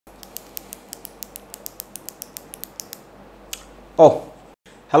Oh,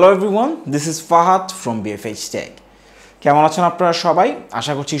 hello everyone, this is Fahad from BFH Tech. কেমন আছেন আপনারা সবাই?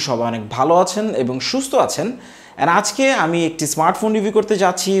 আশা করছি সবাই অনেক ভালো আছেন এবং সুস্থ আছেন। And আজকে আমি একটি স্মার্টফোন রিভিউ করতে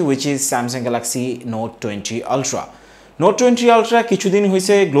যাচ্ছি which is Samsung Galaxy Note 20 Ultra. Note 20 Ultra কিছুদিন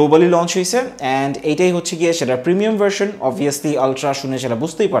হয়েছে গ্লোবালি লঞ্চ হয়েছে and এইটাই হচ্ছে গিয়ে সেটা প্রিমিয়াম ভার্সন। অবভিয়াসলি আলট্রা শুনে সেটা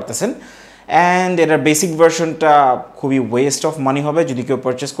বুঝতেই পারতেছেন। And এটার বেসিক ভার্সনটা খুবই ওয়েস্ট অফ মানি হবে যদি কেউ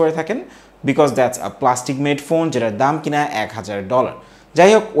পারচেস করে থাকেন because that's a plastic made phone যেটার দাম কিনা $1000। যাই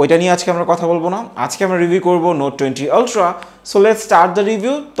হোক ওইটা নিয়ে আজকে আমরা কথা বলবো না, আজকে আমরা রিভিউ করবো Note 20 Ultra। So let's start the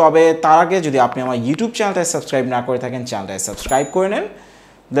review. তবে তার আগে যদি আপনি আমার ইউটিউব চ্যানেলটায় সাবস্ক্রাইব না করে থাকেন চ্যানেলটায় সাবস্ক্রাইব করে নেন।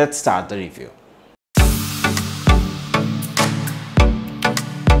 Let's start the review.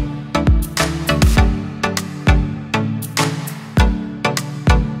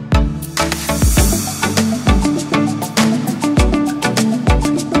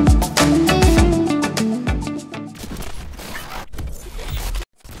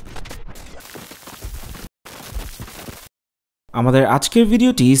 আমাদের আজকের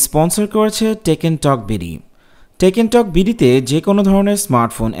ভিডিওটি স্পন্সর করেছে take and talk BD. Take and টক বিডিতে যে কোনো ধরনের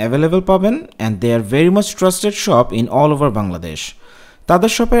স্মার্টফোন অ্যাভেলেবেল পাবেন and they are very much trusted shop in all over Bangladesh.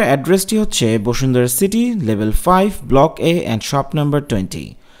 তাদের শপের অ্যাড্রেসটি হচ্ছে Bashundhara city, level 5, block A and shop number 20।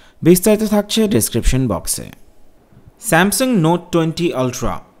 বিস্তারিত থাকছে ডেসক্রিপশন বক্সে। স্যামসাং নোট 20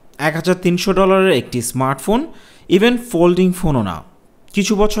 আলট্রা $1300 একটি স্মার্টফোন, ইভেন ফোল্ডিং ফোনও না।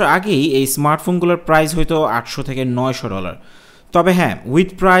 কিছু বছর আগেই এই স্মার্টফোনগুলোর প্রাইস হয়তো $800 থেকে $900। তবে হ্যাঁ, উইথ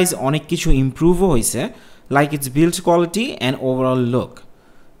প্রাইস অনেক কিছু ইমপ্রুভও হয়েছে, like it's build quality and overall look.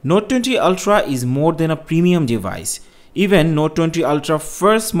 Note 20 ultra is more then a premium device. Even note 20 ultra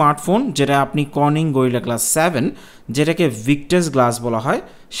first smartphone, যেটা আপনি কর্নিং গরিলা গ্লাস 7, যেটাকে ভিক্টাস গ্লাস বলা হয়,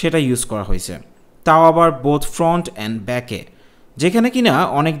 সেটা ইউজ করা হয়েছে, তাও আবার বোথ ফ্রন্ট অ্যান্ড ব্যাকে, যেখানে কিনা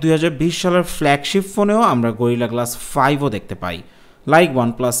অনেক 2020 সালের ফ্ল্যাগশিপ ফোনেও আমরা গরিলা গ্লাস 5ও দেখতে পাই, like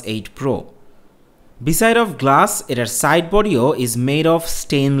OnePlus 8 Pro. Beside of glass, its side body is made of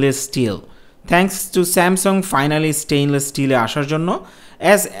stainless steel. Thanks to Samsung finally stainless steel আসার জন্য,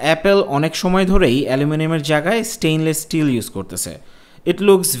 as Apple অনেক সময় ধরেই অ্যালুমিনিয়ামের জায়গায় stainless steel ইউজ করতেছে। It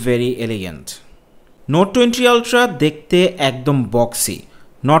looks very elegant. Note 20 Ultra দেখতে একদম Bakshi,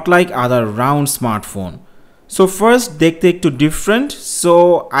 not like other round smartphone. So first দেখতে একটু different, so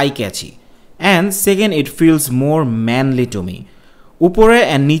eye catchy, and second it feels more manly to me. উপরে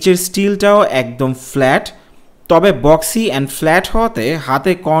অ্যান্ড নিচের স্টিলটাও একদম ফ্ল্যাট, তবে বক্সি অ্যান্ড ফ্ল্যাট হওয়াতে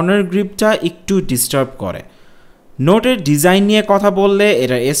হাতে কর্নার গ্রিপটা একটু ডিস্টার্ব করে। নোটের ডিজাইন নিয়ে কথা বললে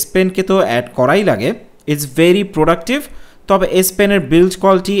এটার এস পেনকে তো অ্যাড করাই লাগে। ইটস ভেরি প্রোডাক্টিভ, তবে এস পেনের বিল্ড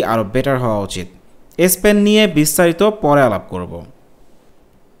কোয়ালিটি আরও বেটার হওয়া উচিত। এস পেন নিয়ে বিস্তারিত পরে আলাপ করব।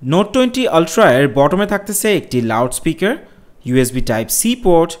 নোট 20 আলট্রা এর বটমে থাকতেছে একটি loud speaker, USB type C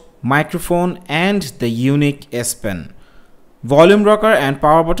port, microphone and the unique S pen. Volume rocker and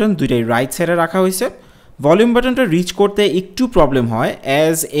power button দুইটাই রাইট সাইডে রাখা হয়েছে। ভলিউম বাটনটা রিচ করতে একটু প্রবলেম হয়,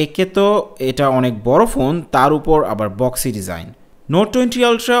 অ্যাজ একে তো এটা অনেক বড় ফোন, তার উপর আবার বক্সি ডিজাইন। নোট 20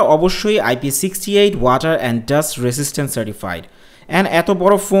 আলট্রা অবশ্যই IP68 water and dust resistant certified, and এত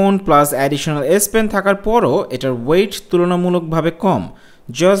বড় phone plus additional S pen থাকার পরও এটার ওয়েট তুলনামূলকভাবে কম,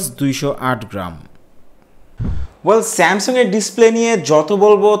 জাস্ট 208 গ্রাম। ওয়েল, স্যামসাংয়ের ডিসপ্লে নিয়ে যত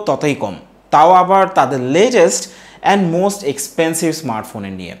বলবো ততই কম, তাও আবার তাদের লেটেস্ট and most expensive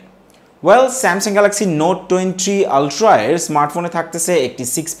স্মার্টফোনের নিয়ে। Well, Samsung Galaxy note 20 ultra এর স্মার্টফোনে থাকতেছে একটি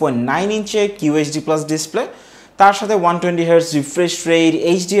 6.9 ইঞ্চের QHD+ ডিসপ্লে, তার সাথে 120Hz refresh rate,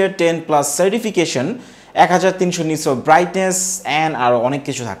 HDR10+ certification, 1300 nits of brightness and আরও অনেক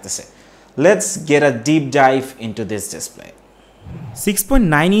কিছু থাকতেছে। Let's get a deep dive into this display.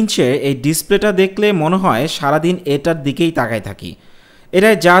 6.9 ইঞ্চের এই ডিসপ্লেটা দেখলে মনে হয় সারাদিন এটার দিকেই তাকায় থাকি।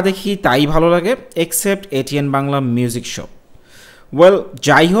 এটায় যা দেখি তাই ভালো লাগে, except ATN Bangla music show. Well,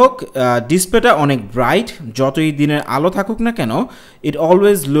 যাই হোক, ডিসপ্লেটা অনেক ব্রাইট, যতই দিনের আলো থাকুক না কেন, ইট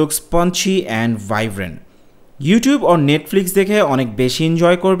always looks Panji and vibrant. YouTube O Netflix দেখে অনেক বেশি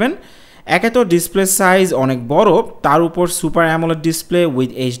এনজয় করবেন। একে তো ডিসপ্লে সাইজ অনেক বড়, তার উপর super AMOLED display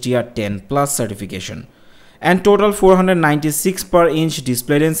with HDR10+ certification, and total 496 per inch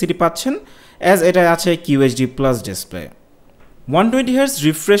display density পাচ্ছেন, অ্যাজ এটা আছে QHD+ ডিসপ্লে। 120Hz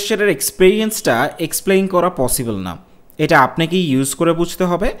রিফ্রেশ রেটের এক্সপিরিয়েন্সটা এক্সপ্লেইন করা পসিবল না, এটা আপনাকেই ইউজ করে বুঝতে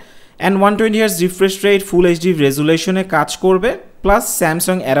হবে। And 120Hz refresh rate full HD রেজুলেশনে কাজ করবে, plus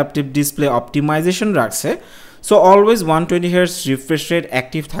Samsung adaptive display optimisation রাখছে, so always 120Hz refresh rate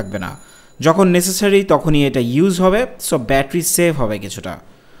active থাকবে না, যখন নেসেসারি তখনই এটা ইউজ হবে, সো ব্যাটারি সেভ হবে কিছুটা।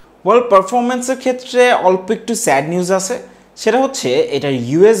 ওয়েল, পারফরমেন্সের ক্ষেত্রে অল্প একটু স্যাড নিউজ আছে, সেটা হচ্ছে এটার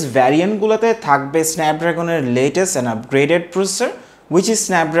ইউএস ভ্যারিয়েন্টগুলোতে থাকবে স্ন্যাপড্রাগনের latest and upgraded processor which is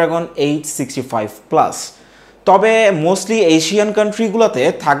Snapdragon 865 Plus. তবে মোস্টলি এশিয়ান কান্ট্রিগুলোতে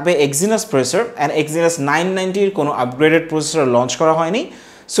থাকবে এক্সিনাস প্রসেসর, অ্যান্ড এক্সিনাস 990-র কোনো আপগ্রেডেড প্রসেসর লঞ্চ করা হয়নি।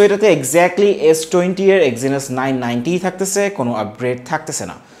 সো এটাতে এক্স্যাক্টলি S20 এর এক্সিনাস 990 থাকতেছে, কোনো আপগ্রেড থাকতেছে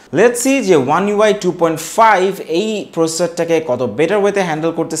না। লেটস সি যে One UI 2.5 এই প্রসেসরটাকে কত বেটার ওয়েতে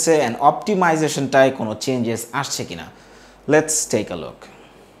হ্যান্ডেল করতেছে অ্যান্ড অপটিমাইজেশনটায় কোনো চেঞ্জেস আসছে কিনা। Let's take a look.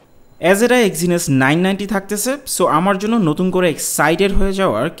 As এটা এক্সিনাস 990 থাকতেছে, সো আমার জন্য নতুন করে এক্সাইটেড হয়ে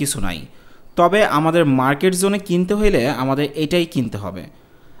যাওয়ার কিছু নাই। তবে আমাদের মার্কেট জোনে কিনতে হইলে আমাদের এটাই কিনতে হবে।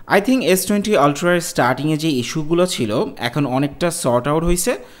 আই থিঙ্ক S20 আলট্রার স্টার্টিংয়ে যে ইস্যুগুলো ছিল এখন অনেকটা সর্ট আউট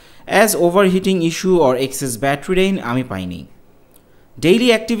হয়েছে। As overheating issue or access battery drain আমি পাইনি। ডেইলি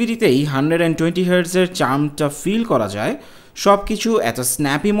অ্যাক্টিভিটিতেই 120 হার্টজের চার্মটা ফিল করা যায়। সব কিছু এত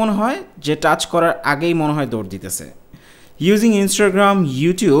স্ন্যাপি মনে হয় যে টাচ করার আগেই মনে হয় দৌড় দিতেছে। Using Instagram,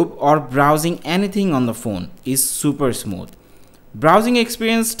 YouTube or browsing anything on the phone is super smooth. Browsing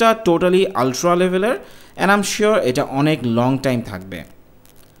এক্সপিরিয়েন্সটা টোটালি আলট্রা লেভেলের অ্যান্ড আই এম শিওর এটা অনেক লং টাইম থাকবে।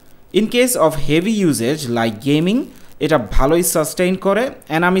 In case of heavy uses like gaming এটা ভালোই সাস্টেইন করে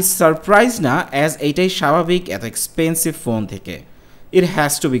অ্যান্ড আমি সারপ্রাইজ না অ্যাজ এইটাই স্বাভাবিক এত এক্সপেন্সিভ ফোন থেকে। It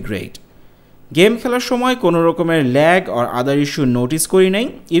has to be great. Game খেলার সময় কোনো রকমের lag or other issue notice করি নাই,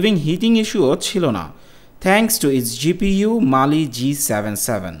 ইভিন হিটিং ইস্যুও ছিল না, thanks to its GPU Mali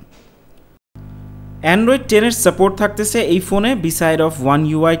G77। Android 10-এর support থাকতেছে এই ফোনে বিসাইড অফ One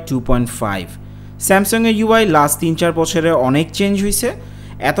UI 2.5। স্যামসাংয়ের UI লাস্ট 3-4 বছরে অনেক চেঞ্জ হয়েছে,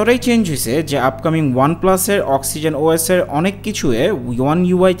 এতটাই চেঞ্জ হয়েছে যে আপকামিং OnePlus-এর Oxygen OS-এর অনেক কিছুয়ে One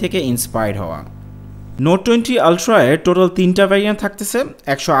UI থেকে ইন্সপায়ার্ড হওয়া। Note 20 Ultra-এর টোটাল 3টা ভ্যারিয়েন্ট থাকতেছে,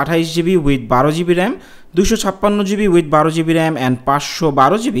 128GB with 12GB RAM, 256GB with 12GB RAM and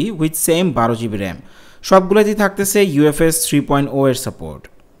 512GB with same 12GB RAM. সবগুলোতেই থাকতেছে UFS 3.0 এর সাপোর্ট।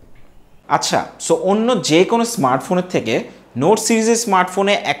 আচ্ছা, সো অন্য যে কোনো স্মার্টফোনের থেকে নোট সিরিজের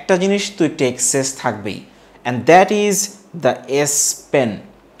স্মার্টফোনে একটা জিনিস তো একটু এক্সেস থাকবেই, and that is the S Pen।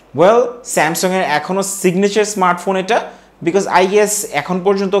 Well, স্যামসাংয়ের এখনও সিগনেচার স্মার্টফোন এটা, বিকজ আই গেস এখন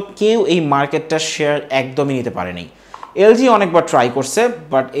পর্যন্ত কেউ এই মার্কেটটার শেয়ার একদমই নিতে পারেনি। LG অনেকবার ট্রাই করছে,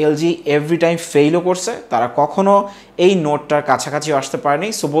 বাট LG এভরি টাইম ফেইলও করছে, তারা কখনও এই নোটটার কাছাকাছিও আসতে পারেনি।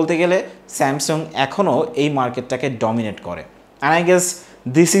 সো বলতে গেলে স্যামসাং এখনও এই মার্কেটটাকে ডমিনেট করে, and I guess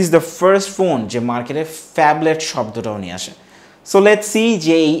this is the first phone যে মার্কেটে ফ্যাবলেট শব্দটাও নিয়ে আসে। সো লেটস সি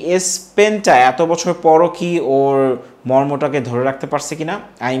যে এই S Penটা এত বছর পরও কি ওর মর্মটাকে ধরে রাখতে পারছে কিনা।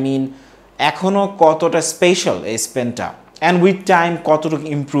 আই মিন এখনও কতটা স্পেশাল এই S Penটা, অ্যান্ড উইথ টাইম কতটুকু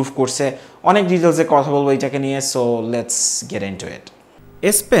ইমপ্রুভ করছে, অনেক ডিটেলসে কথা বলবো এটাকে নিয়ে। So let's get into it.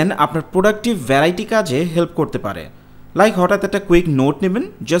 S Pen আপনার প্রোডাক্টিভ ভ্যারাইটি কাজে হেল্প করতে পারে। লাইক হঠাৎ একটা কুইক নোট নেবেন,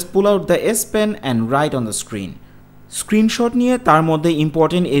 just pool out the S Pen and right on the screen. Screenshot নিয়ে তার মধ্যে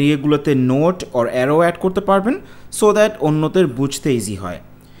important এরিয়াগুলোতে note or arrow add করতে পারবেন সো দ্যাট অন্যদের বুঝতে ইজি হয়।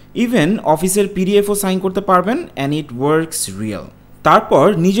 ইভেন অফিসের PDF-ও সাইন করতে পারবেন অ্যান্ড ইট ওয়ার্কস রিয়েল। তারপর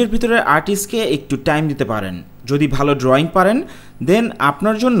নিজের ভিতরে আর্টিস্টকে একটু টাইম দিতে পারেন। যদি ভালো ড্রয়িং পারেন দেন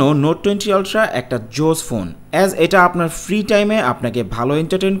আপনার জন্য Note 20 Ultra একটা জোস ফোন, অ্যাজ এটা আপনার ফ্রি টাইমে আপনাকে ভালো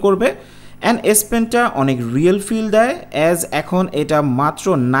এন্টারটেইন করবে। অ্যান্ড S Penটা অনেক রিয়েল ফিল দেয়, অ্যাজ এখন এটা মাত্র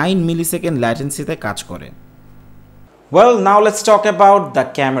 9 মিলিসেকেন্ড ল্যাটেন্সিতে কাজ করে। Well, now let's talk about the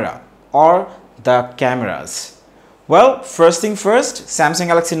camera or the cameras. Well, first thing first, Samsung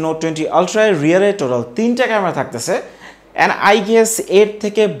Galaxy Note 20 Ultra এর রিয়ারে টোটাল 3টা ক্যামেরা থাকতেছে, অ্যান্ড আই গেস এর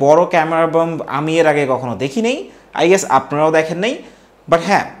থেকে বড় ক্যামেরা বাম্প আমি এর আগে কখনো দেখি নেই। আই গেস আপনারাও দেখেন নেই, বাট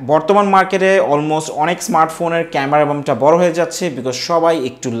হ্যাঁ, বর্তমান মার্কেটে অলমোস্ট অনেক স্মার্টফোনের ক্যামেরা বাম্পটা বড় হয়ে যাচ্ছে বিকজ সবাই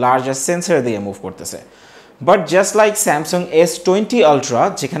একটু লার্জার সেন্সর দিয়ে মুভ করতেছে। But just like Samsung S20 Ultra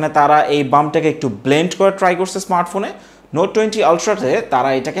যেখানে তারা এই বাম্পটাকে একটু ব্লেন্ড করে ট্রাই করছে স্মার্টফোনে, Note 20 Ultraতে তারা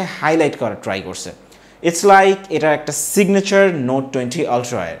এটাকে হাইলাইট করার ট্রাই করছে। ইটস লাইক এটার একটা সিগনেচার Note 20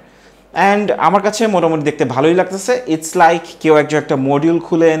 Ultra এর, অ্যান্ড আমার কাছে মোটামুটি দেখতে ভালোই লাগতেছে। ইটস লাইক কেউ একজন একটা মডিউল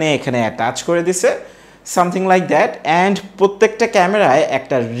খুলে এনে এখানে অ্যাটাচ করে দিছে, সামথিং লাইক দ্যাট। অ্যান্ড প্রত্যেকটা ক্যামেরায়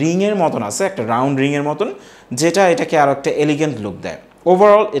একটা রিংয়ের মতন আছে, একটা রাউন্ড রিংয়ের মতন, যেটা এটাকে আরও একটা এলিগেন্ট লুক দেয়।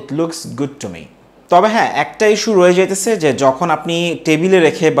 Overall it looks good to me. তবে হ্যাঁ, একটা ইস্যু রয়ে যেতেছে যে যখন আপনি টেবিলে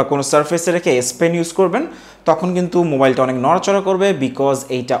রেখে বা কোনো সারফেসে রেখে S Pen ইউজ করবেন তখন কিন্তু মোবাইলটা অনেক নড়াচড়া করবে, বিকজ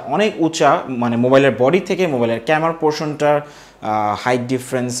এইটা অনেক উঁচা, মানে মোবাইলের বডি থেকে মোবাইলের ক্যামেরা পোর্শনটার হাইট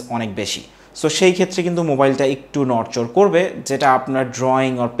ডিফারেন্স অনেক বেশি। সো সেই ক্ষেত্রে কিন্তু মোবাইলটা একটু নড়চড় করবে, যেটা আপনার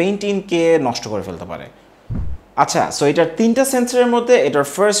ড্রয়িং আর পেইন্টিংকে নষ্ট করে ফেলতে পারে। আচ্ছা, সো এটার 3টা সেন্সরের মধ্যে এটার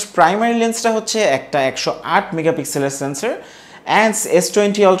ফার্স্ট প্রাইমারি লেন্সটা হচ্ছে একটা 108 মেগাপিক্সেলের সেন্সর, অ্যান্ড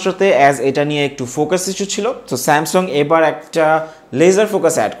S20 Ultraতে অ্যাজ এটা নিয়ে একটু ফোকাস ইস্যু ছিল, তো স্যামসাং এবার একটা লেজার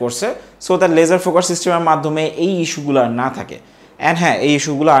ফোকাস অ্যাড করছে সো দ্যাট লেজার ফোকাস সিস্টেমের মাধ্যমে এই ইস্যুগুলো আর না থাকে। অ্যান্ড হ্যাঁ, এই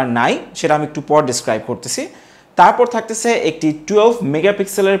ইস্যুগুলো আর নাই, সেটা আমি একটু পর ডিসক্রাইব করতেছি। তারপর থাকতেছে একটি 12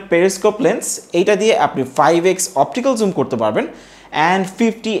 মেগাপিক্সেলের পেরিস্কোপ লেন্স, এইটা দিয়ে আপনি 5x অপটিক্যাল জুম করতে পারবেন অ্যান্ড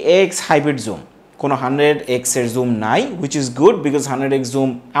 50x হাইব্রিড জুম। কোনো 100x এর জুম নাই, which is good because 100x zoom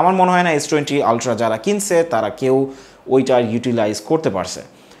আমার মনে হয় না S20 আলট্রা যারা কিনছে তারা কেউ ওইটার ইউটিলাইজ করতে পারছে।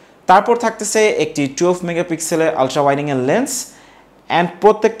 তারপর থাকতেছে একটি 12 মেগাপিক্সেলের আলট্রা ওয়াইডিংয়ের লেন্স অ্যান্ড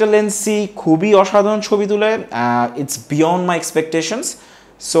প্রত্যেকটা লেন্সই খুবই অসাধারণ ছবি তুলে, it's beyond my expectations.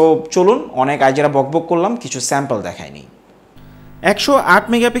 So চলুন, অনেক আইজারা বকবক করলাম, কিছু স্যাম্পল দেখায়নি। 108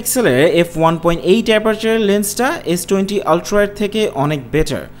 মেগাপিক্সেলের f1.8 অ্যাপারচার লেন্সটা S20 আলট্রার থেকে অনেক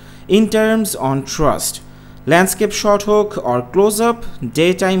better in terms on trust. Landscape shot হোক or close up, day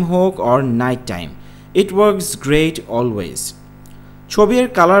time হোক or night time, it works great always. ছবির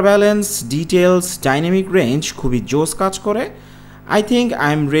colour balance, details, dynamic range খুবই জোস কাজ করে। I think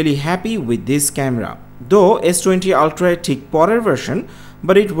I'm really happy with this camera, though S20 Ultra ঠিক পরের version,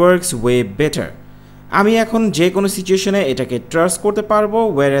 but it works way better. আমি এখন যে কোনো সিচুয়েশনে এটাকে ট্রাস্ট করতে পারবো,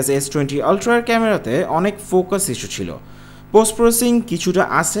 whereas S20 Ultra ক্যামেরাতে অনেক ফোকাস ইস্যু ছিল। পোস্ট প্রসেসিং কিছুটা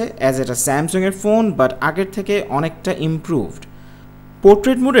আছে অ্যাজ এটা স্যামসাংয়ের ফোন, বাট আগের থেকে অনেকটা ইমপ্রুভড।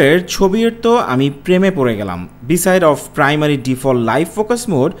 পোর্ট্রেট মোডের ছবির তো আমি প্রেমে পড়ে গেলাম। Beside of primary default live focus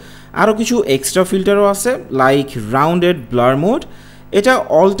mode আরও কিছু এক্সট্রা ফিল্টারও আছে, লাইক রাউন্ডেড ব্লার মোড। এটা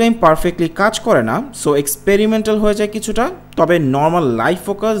অল টাইম পারফেক্টলি কাজ করে না, সো এক্সপেরিমেন্টাল হয়ে যায় কিছুটা, তবে normal live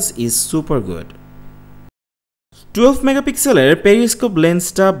focus is super good. 12 মেগাপিক্সেলের পেরিস্কোপ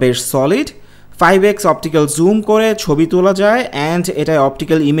লেন্সটা বেশ সলিড, 5x অপটিক্যাল জুম করে ছবি তোলা যায় অ্যান্ড এটায়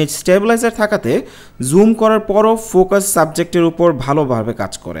অপটিক্যাল ইমেজ স্টেবিলাইজার থাকাতে জুম করার পরও ফোকাস সাবজেক্টের উপর ভালোভাবে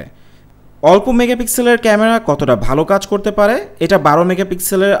কাজ করে। অল্প মেগাপিক্সেলের ক্যামেরা কতটা ভালো কাজ করতে পারে এটা 12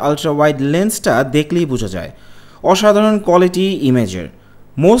 মেগাপিক্সেলের আলট্রা ওয়াইড লেন্সটা দেখলেই বোঝা যায়। অসাধারণ কোয়ালিটি ইমেজের।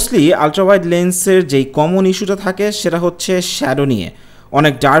 মোস্টলি আলট্রা ওয়াইড লেন্সের যেই কমন ইস্যুটা থাকে সেটা হচ্ছে শ্যাডো নিয়ে,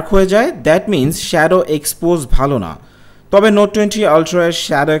 অনেক ডার্ক হয়ে যায়, দ্যাট মিন্স শ্যাডো এক্সপোজ ভালো না। তবে নোট 20 আলট্রার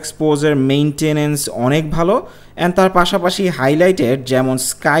শ্যাডো এক্সপোজের মেইনটেনেন্স অনেক ভালো অ্যান্ড তার পাশাপাশি হাইলাইটের যেমন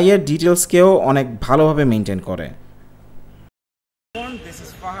স্কাইয়ের ডিটেলসকেও অনেক ভালোভাবে মেনটেন করে।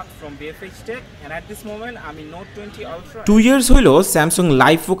 From BFH Tech and at this moment আমি Note 20 Ultra 2 years হইলো Samsung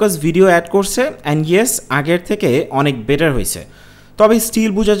live focus video add করছে অ্যান্ড ইয়েস আগের থেকে অনেক বেটার হয়েছে, তবে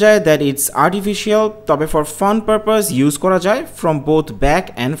স্টিল বোঝা যায় দ্যাট ইটস আর্টিফিশিয়াল, তবে ফর ফান পারপাস ইউজ করা যায় from both back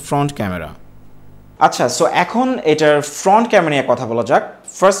and front camera. আচ্ছা, সো এখন এটার ফ্রন্ট ক্যামেরা নিয়ে কথা বলা যাক।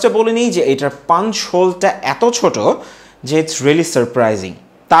 ফার্স্টে বলে নিই যে এটার পাঞ্চ হোলটা এত ছোট যে ইটস রিয়েলি সারপ্রাইজিং।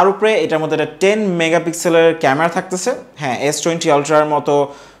 তার উপরে এটার মধ্যে একটা 10 মেগাপিক্সেলের ক্যামেরা থাকতেছে। হ্যাঁ, S20 আলট্রার মতো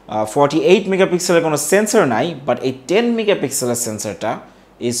 48 মেগাপিক্সেলের কোনো সেন্সর নাই, বাট এই 10 মেগাপিক্সেলের সেন্সরটা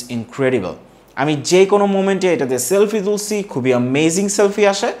ইজ ইনক্রেডিবল। আমি যে কোনো মোমেন্টে এটাতে সেলফি তুলছি, খুবই অ্যামেজিং সেলফি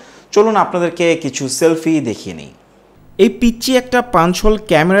আসে। চলুন আপনাদেরকে কিছু সেলফি দেখিয়ে নিই। এই পিচ্চি একটা পাঞ্চহোল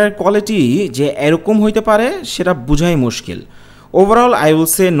ক্যামেরার কোয়ালিটি যে এরকম হইতে পারে সেটা বোঝাই মুশকিল। Overall I will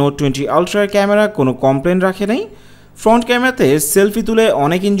say note 20 আলট্রার camera কোনো কমপ্লেন রাখে নাই। ফ্রন্ট ক্যামেরাতে সেলফি তুলে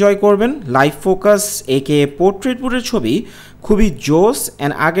অনেক এনজয় করবেন। লাইভ ফোকাস একে পোর্ট্রেট মোডের ছবি খুবই জোস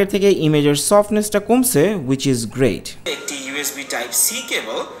অ্যান্ড আগের থেকে ইমেজের সফটনেসটা কমছে, হুইচ ইজ গ্রেট। একটি ইউএসবি টাইপ সি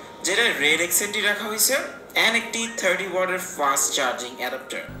কেবল যেটা রেড এক্সএনটি রাখা হয়েছে অ্যান্ড একটি 30 ওয়াটের fast charging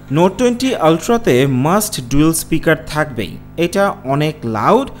adapter. Note 20 আলট্রাতে must dual speaker থাকবেই। এটা অনেক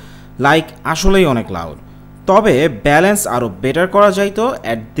লাউড, লাইক আসলেই অনেক লাউড, তবে ব্যালেন্স আরও বেটার করা যাইতো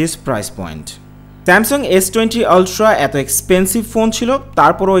at this price point. Samsung S20 ultra এত এক্সপেন্সিভ ফোন ছিল,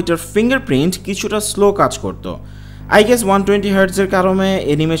 তারপরও এটার ফিঙ্গারপ্রিন্ট কিছুটা স্লো কাজ করতো। আই গেস 120 হার্টজের কারণে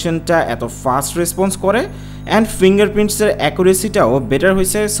অ্যানিমেশনটা এত ফাস্ট রেসপন্স করে অ্যান্ড ফিঙ্গারপ্রিন্টসের অ্যাকুরেসিটাও বেটার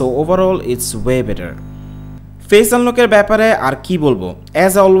হয়েছে, so overall its way better. Face আনলকের ব্যাপারে আর কি বলবো,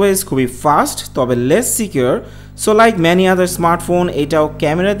 অ্যাজ অলওয়েজ খুবই ফাস্ট তবে less secure, so like many আদার স্মার্টফোন এটাও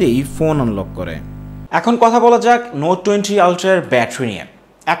ক্যামেরা দিয়েই ফোন আনলক করে। এখন কথা বলা যাক নোট 20 আলট্রার ব্যাটারি নিয়ে।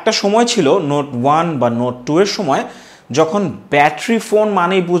 একটা সময় ছিল নোট 1 বা নোট 2 এর সময় যখন ব্যাটারি ফোন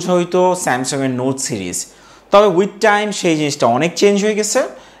মানেই বোঝা হইতো স্যামসাংয়ের নোট সিরিজ, তবে উইথ টাইম সেই জিনিসটা অনেক চেঞ্জ হয়ে গেছে।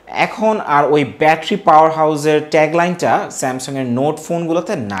 এখন আর ওই ব্যাটারি পাওয়ার হাউসের ট্যাগলাইনটা স্যামসাংয়ের নোট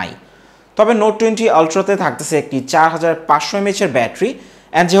ফোনগুলোতে নাই। তবে নোট 20 আলট্রাতে থাকতেছে একটি 4500 mAh ব্যাটারি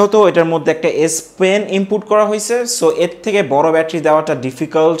অ্যান্ড যেহেতু এটার মধ্যে একটা S পেন ইনপুট করা হয়েছে, সো এর থেকে বড় ব্যাটারি দেওয়াটা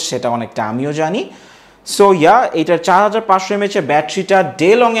ডিফিকাল্ট, সেটা অনেকটা আমিও জানি। সো ইয়া, এইটার 4500 mAh ব্যাটারিটা ডে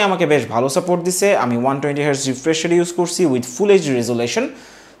লংয়ে আমাকে বেশ ভালো সাপোর্ট দিছে। আমি 120 Hz রিফ্রেশার ইউজ করছি উইথ ফুল এইচডি রেজুলেশন।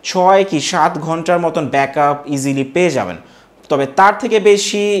 6 কি 7 ঘন্টার মতন ব্যাকআপ ইজিলি পেয়ে যাবেন, তবে তার থেকে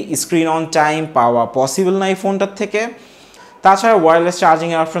বেশি স্ক্রিন অন টাইম পাওয়া পসিবল না এই ফোনটার থেকে। তাছাড়া ওয়্যারলেস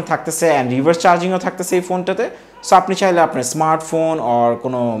চার্জিংয়ের অপশন থাকতেছে অ্যান্ড রিভার্স চার্জিংও থাকতেছে এই ফোনটাতে, সো আপনি চাইলে আপনার স্মার্টফোন অর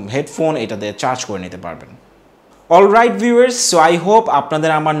কোনো হেডফোন এটাতে চার্জ করে নিতে পারবেন। Alright viewers, so I hope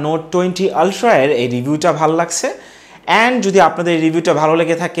আপনাদের আমার নোট 20 আলট্রা এর এই রিভিউটা ভালো লাগছে। অ্যান্ড যদি আপনাদের এই রিভিউটা ভালো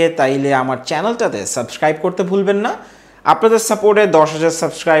লেগে থাকে তাইলে আমার চ্যানেলটাতে সাবস্ক্রাইব করতে ভুলবেন না। আপনাদের সাপোর্টে 10,000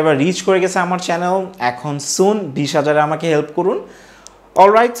 সাবস্ক্রাইবার রিচ করে গেছে আমার চ্যানেল, এখন সুন 20,000-এ আমাকে হেল্প করুন।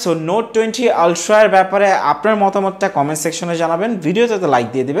 অলরাইট, সো নোট 20 আলট্রা এর ব্যাপারে আপনার মতামতটা কমেন্ট সেকশনে জানাবেন, ভিডিওটাতে লাইক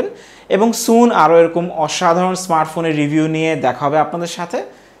দিয়ে দিবেন, এবং সুন আরও এরকম অসাধারণ স্মার্টফোনের রিভিউ নিয়ে দেখা হবে আপনাদের সাথে।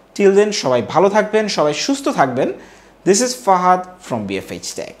 টিল দেন সবাই ভালো থাকবেন, সবাই সুস্থ থাকবেন। This is Fahad from BFH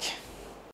Tech.